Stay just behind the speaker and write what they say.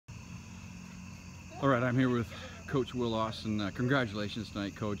All right, I'm here with Coach Will Austin. Congratulations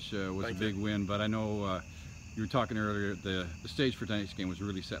tonight, Coach. Was a big win, but I know you were talking earlier, the stage for tonight's game was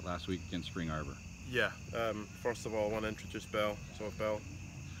really set last week against Spring Arbor. Yeah, first of all, I want to introduce Belle. So Belle,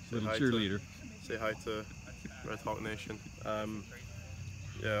 Little cheerleader. Say hi to RedHawk Nation.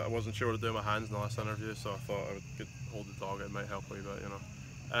 Yeah, I wasn't sure what to do with my hands in the last interview, so I thought I could hold the dog. It might help a wee bit, you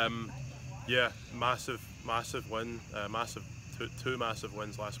know. Yeah, massive win, two massive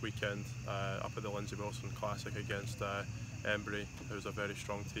wins last weekend up at the Lindsay Wilson Classic against Embry, who's a very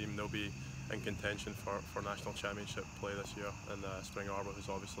strong team. They'll be in contention for national championship play this year, and Spring Arbor, who's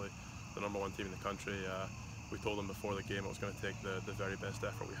obviously the #1 team in the country. We told them before the game it was going to take the very best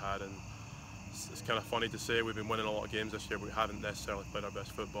effort we had, and it's kind of funny to say we've been winning a lot of games this year, but we haven't necessarily played our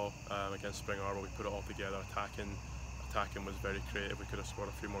best football. Against Spring Arbor, we put it all together. Attacking was very creative. We could have scored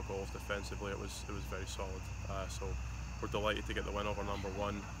a few more goals. Defensively, it was very solid. So we're delighted to get the win over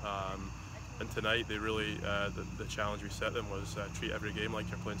 #1. And tonight, they really the challenge we set them was treat every game like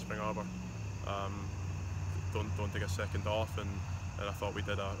you're playing Spring Arbor. Don't take a second off, and I thought we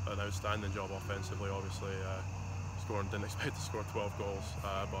did an outstanding job offensively. Obviously, didn't expect to score 12 goals,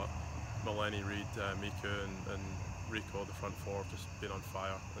 but Melanie, Reid, Miku, and Rico, the front four, just been on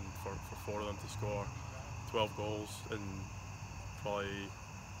fire, and for 4 of them to score 12 goals in probably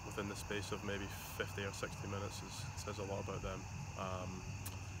within the space of maybe 50 or 60 minutes says a lot about them.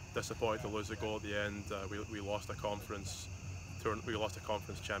 Disappointed to lose the goal at the end. We lost a conference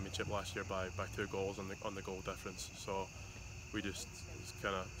championship last year by 2 goals on the goal difference. So it's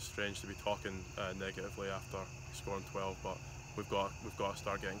kind of strange to be talking negatively after scoring 12, but we've got to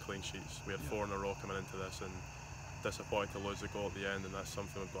start getting clean sheets. We had 4 in a row coming into this, and disappointed to lose the goal at the end, and that's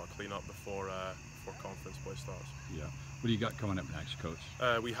something we've got to clean up before conference play starts. Yeah. What do you got coming up next, Coach?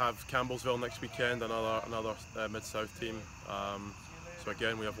 We have Campbellsville next weekend, another Mid-South team. So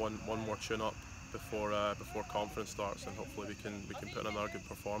again, we have one more tune-up before conference starts, and hopefully we can put in another good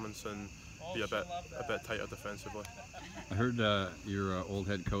performance and be a bit tighter defensively. I heard your old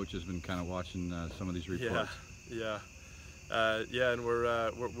head coach has been kind of watching some of these reports. Yeah, and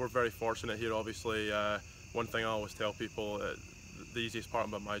we're very fortunate here. Obviously, one thing I always tell people, the easiest part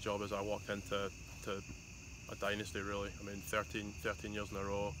about my job is I walked into a dynasty, really. I mean, 13 years in a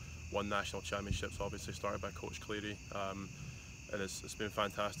row, 1 national championships, obviously started by Coach Cleary, and it's been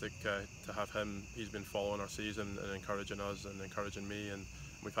fantastic to have him. He's been following our season and encouraging us and encouraging me, and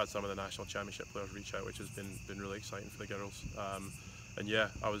we've had some of the national championship players reach out, which has been really exciting for the girls. And yeah,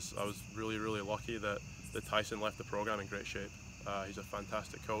 I was really lucky that Tyson left the program in great shape. He's a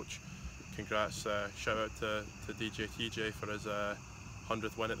fantastic coach. Congrats, shout out to DJ TJ for his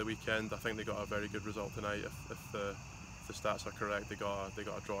 100th win at the weekend. I think they got a very good result tonight. If the stats are correct, they got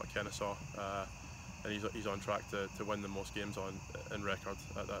a draw at Kennesaw, and he's on track to win the most games in record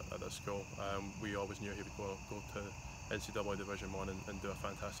at that school. We always knew he would go to NCAA Division 1 and do a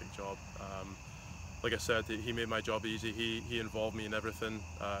fantastic job. Like I said, he made my job easy. He involved me in everything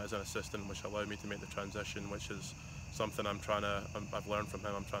as an assistant, which allowed me to make the transition, which is something I've learned from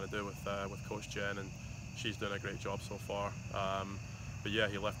him. I'm trying to do with Coach Jen, and she's doing a great job so far. But yeah,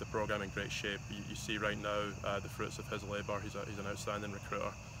 he left the program in great shape. You see right now the fruits of his labour. He's an outstanding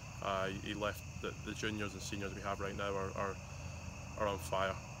recruiter. He left the juniors and seniors we have right now are on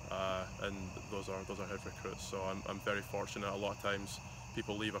fire, and those are head recruits. So I'm very fortunate. A lot of times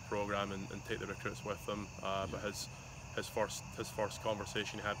people leave a program and take the recruits with them, but his first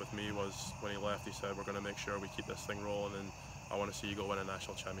conversation he had with me was when he left. He said, "We're going to make sure we keep this thing rolling, and I want to see you go win a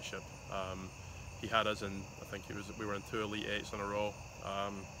national championship." He had us in, I think we were in 2 Elite 8s in a row.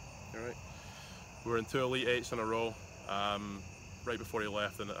 You're right. We were in 2 Elite 8s in a row right before he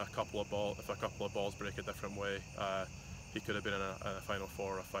left, and if a couple of balls break a different way, he could have been in a Final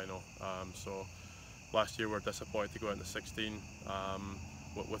Four or a final. So last year we were disappointed to go into 16.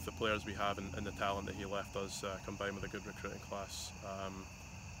 With the players we have and the talent that he left us, combined with a good recruiting class,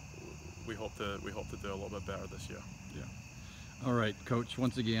 we hope to do a little bit better this year. Yeah. All right, Coach.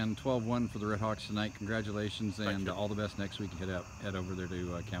 Once again, 12-1 for the RedHawks tonight. Congratulations, and all the best next week. Head over there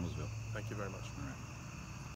to Campbellsville. Thank you very much. All right.